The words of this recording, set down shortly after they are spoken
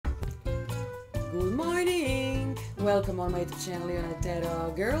Good morning! Welcome on my YouTube channel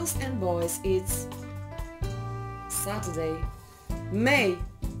ivanatarot. Girls and boys, it's Saturday, May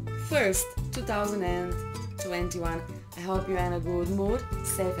 1st, 2021. I hope you're in a good mood,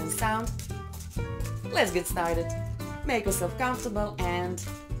 safe and sound. Let's get started. Make yourself comfortable and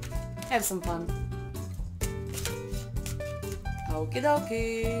have some fun. Okie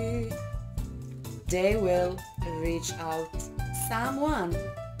dokie. They will reach out someone.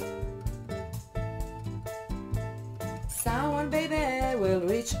 Someone, baby, will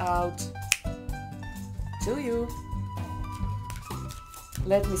reach out to you.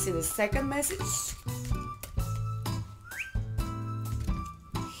 Let me see the second message.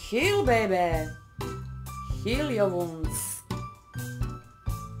 Heal, baby. Heal your wounds.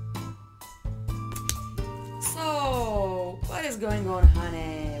 So, what is going on,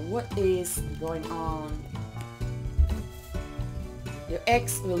 honey? What is going on? Your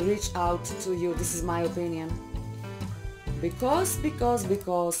ex will reach out to you. This is my opinion. Because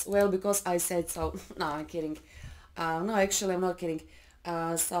I said so. No, I'm kidding. No, actually, I'm not kidding.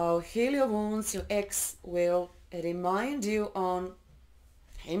 So, heal your wounds. Your ex will remind you on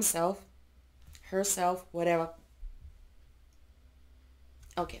himself, herself, whatever.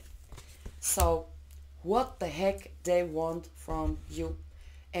 Okay. So, what the heck they want from you?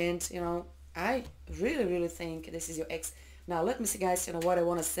 And, I really think this is your ex. Now, let me see, guys, what I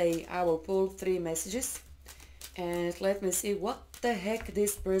want to say. I will pull 3 messages. And let me see what the heck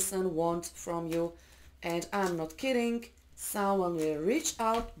this person wants from you. And I'm not kidding, someone will reach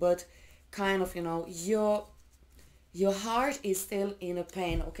out, but kind of, your heart is still in a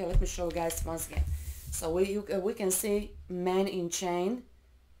pain. Okay, let me show you guys once again. So we can see man in chain.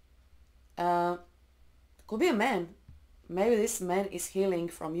 Could be a man. Maybe this man is healing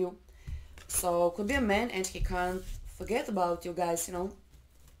from you. So could be a man and he can't forget about you guys,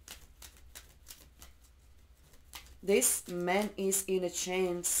 This man is in a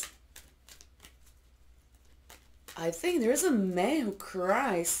chains. I think there's a man who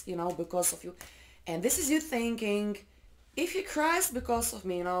cries, because of you. And this is you thinking, if he cries because of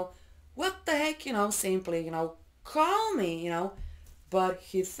me, what the heck, simply, call me, But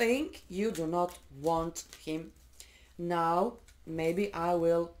he think you do not want him. Now, maybe I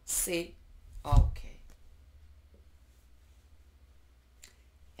will see. Okay.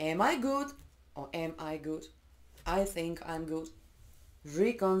 Am I good or am I good? I think I'm good.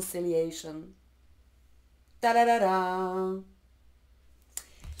 Reconciliation. Da-da-da-da.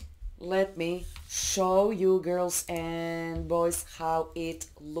 Let me show you, girls and boys, how it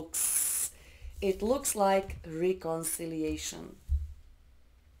looks. It looks like reconciliation.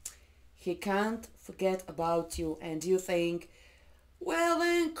 He can't forget about you and you think, well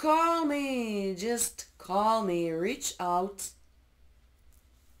then call me. Just call me. Reach out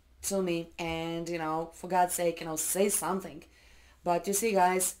to me and for God's sake say something. But you see,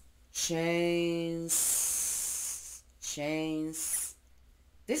 guys, chains.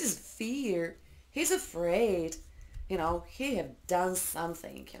 This is fear. He's afraid, he have done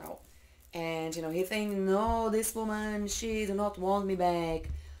something, and he think, no, this woman, she do not want me back.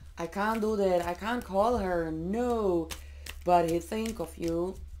 I can't do that. I can't call her. No. But he think of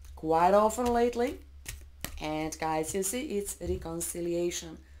you quite often lately. And guys, you see, it's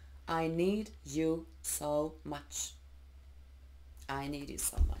reconciliation. I need you so much. I need you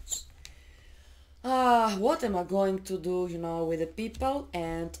so much. What am I going to do, with the people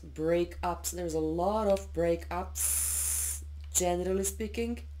and breakups? There's a lot of breakups, generally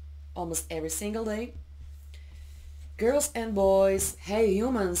speaking, almost every single day. Girls and boys, hey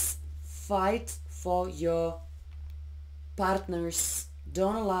humans, fight for your partners.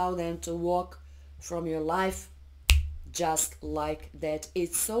 Don't allow them to walk from your life just like that.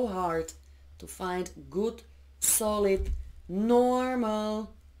 It's so hard to find good, solid,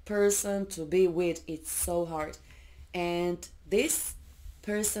 normal person to be with. It's so hard. And this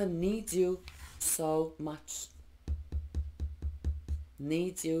person needs you so much.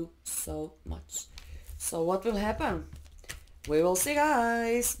 Needs you so much. So what will happen? We will see,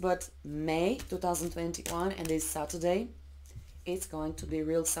 guys. But May 2021 and this Saturday, it's going to be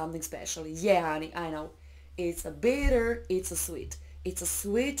real something special. Yeah, honey, I know. It's a bitter, it's a sweet. It's a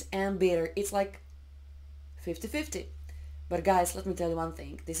sweet and bitter. It's like 50-50. But guys, let me tell you one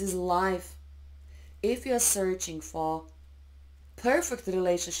thing. This is life. If you are searching for perfect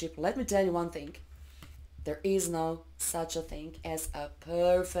relationship, let me tell you one thing. There is no such a thing as a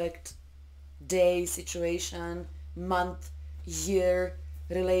perfect day, situation, month, year,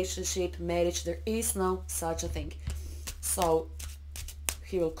 relationship, marriage. There is no such a thing. So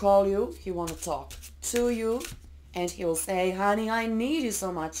he will call you, he want to talk to you, and he will say, honey, I need you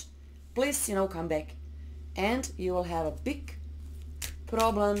so much. please, come back. And you will have a big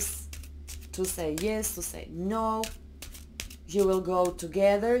problems to say yes, to say no. You will go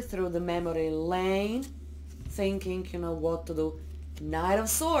together through the memory lane, thinking, what to do. Knight of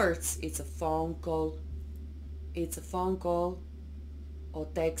Swords, it's a phone call. It's a phone call or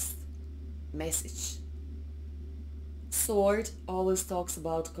text message. Sword always talks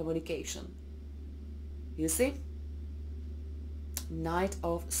about communication. You see? Knight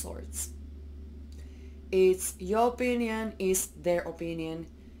of Swords. It's your opinion is their opinion.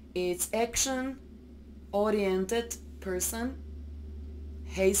 It's action-oriented person.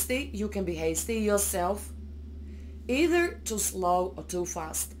 Hasty, you can be hasty yourself. Either too slow or too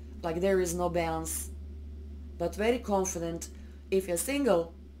fast. Like there is no balance. But very confident. If you're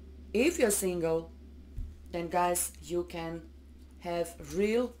single, then guys, you can have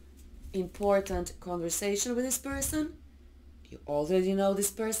real important conversation with this person. You already know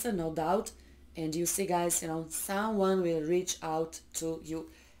this person, no doubt. And you see, guys, someone will reach out to you.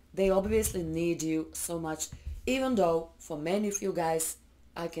 They obviously need you so much. Even though for many of you guys,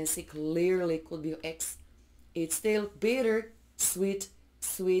 I can see clearly could be your ex. It's still bitter, sweet,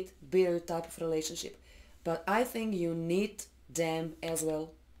 bitter type of relationship. But I think you need them as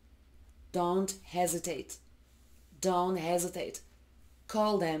well. Don't hesitate. Don't hesitate.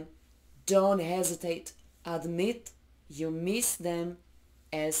 Call them. Don't hesitate. Admit you miss them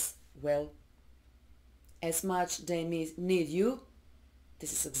as well. As much they need you,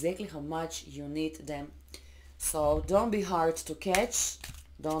 this is exactly how much you need them. So don't be hard to catch.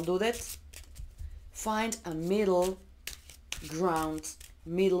 Don't do that. Find a middle ground,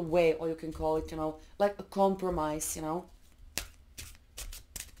 middle way, or you can call it, like a compromise,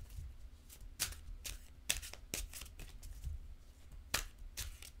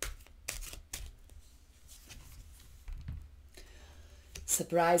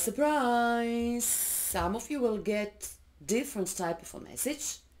 Surprise, surprise! Some of you will get different type of a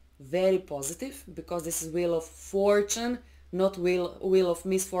message, very positive, because this is Wheel of Fortune, not wheel of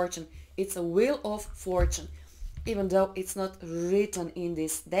misfortune. It's a Wheel of Fortune, even though it's not written in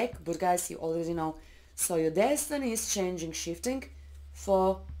this deck, but guys, you already know. So your destiny is changing, shifting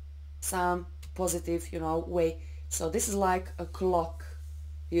for some positive, way. So this is like a clock.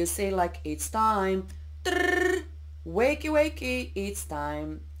 You say like, it's time. Trrr, wakey, wakey, it's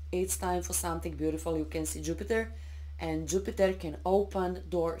time. It's time for something beautiful. You can see Jupiter, and Jupiter can open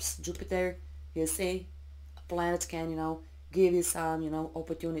doors. Jupiter, you see, a planet can, give you some,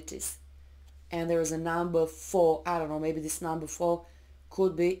 opportunities. And there is a number 4. I don't know, maybe this number 4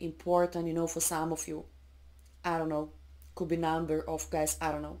 could be important, for some of you. I don't know. Could be number of guys,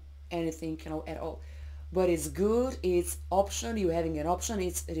 I don't know. Anything, at all. But it's good. It's option. You're having an option.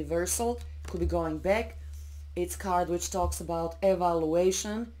 It's reversal. Could be going back. It's card which talks about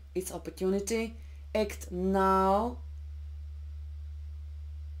evaluation. It's opportunity. Act now.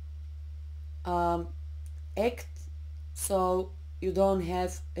 Act so you don't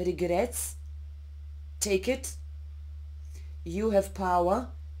have regrets. Take it. You have power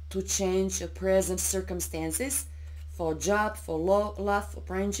to change your present circumstances for job, for love, for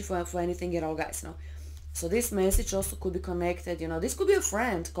friendship, for anything at all, guys. So this message also could be connected. This could be a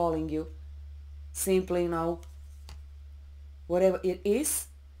friend calling you. Simply, whatever it is,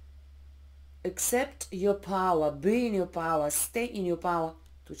 accept your power, be in your power, stay in your power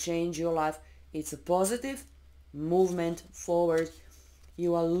to change your life. It's a positive movement forward.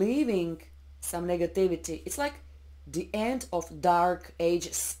 You are leaving some negativity. It's like the end of dark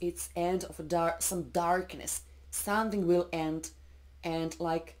ages. It's end of some darkness. Something will end, and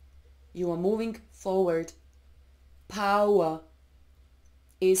like you are moving forward. Power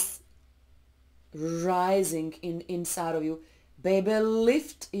is rising inside of you. Baby,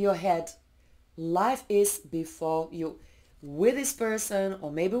 lift your head. Life is before you. With this person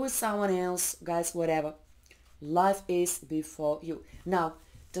or maybe with someone else, guys, whatever. Life is before you. Now,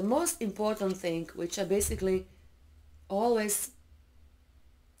 the most important thing, which I basically always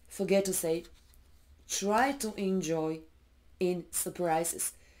forget to say, try to enjoy in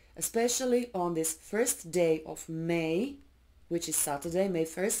surprises. Especially on this first day of May, which is Saturday, May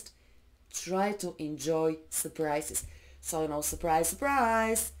 1st. Try to enjoy surprises. So, surprise,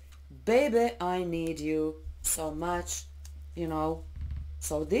 surprise. Baby, I need you so much,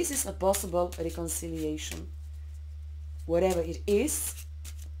 So this is a possible reconciliation. Whatever it is,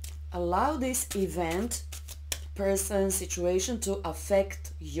 allow this event, person, situation to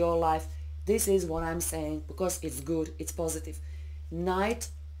affect your life. This is what I'm saying, because it's good, it's positive. Knight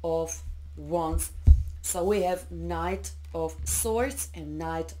of Wands. So we have Knight of Swords and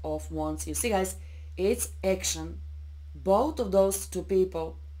Knight of Wands. You see, guys, it's action. Both of those two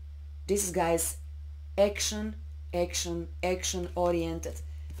people, This is, guys, action, action, action oriented.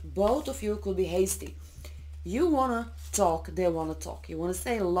 Both of you could be hasty. You wanna talk, they wanna talk. You wanna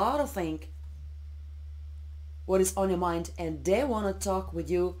say a lot of things, what is on your mind, and they wanna talk with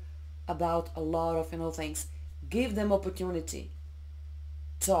you about a lot of things. Give them opportunity.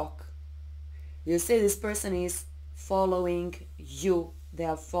 Talk. You say this person is following you. They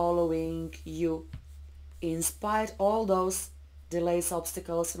are following you. In spite all those delays,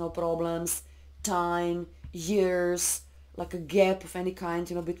 obstacles, problems, time, years, like a gap of any kind,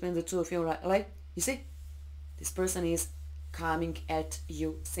 between the two of you, like you see, this person is coming at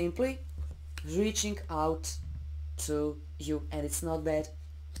you, simply reaching out to you, and it's not bad.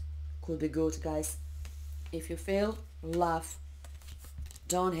 Could be good, guys. If you feel love,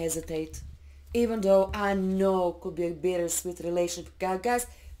 don't hesitate. Even though I know it could be a bittersweet relationship, guys,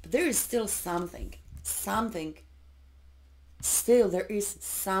 but there is still something. Still, there is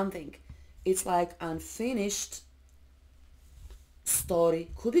something. It's like unfinished story.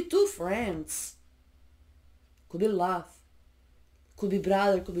 Could be two friends. Could be love. Could be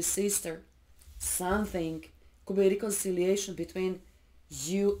brother, could be sister. Something. Could be reconciliation between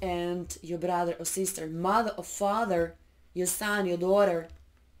you and your brother or sister, mother or father, your son, your daughter.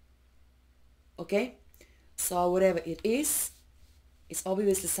 Okay? So whatever it is, it's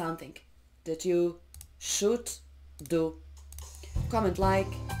obviously something that you should do. Comment,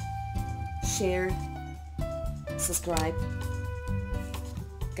 like, share, subscribe.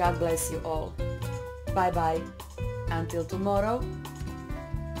 God bless you all. Bye bye. Until tomorrow,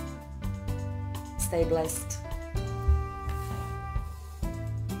 stay blessed.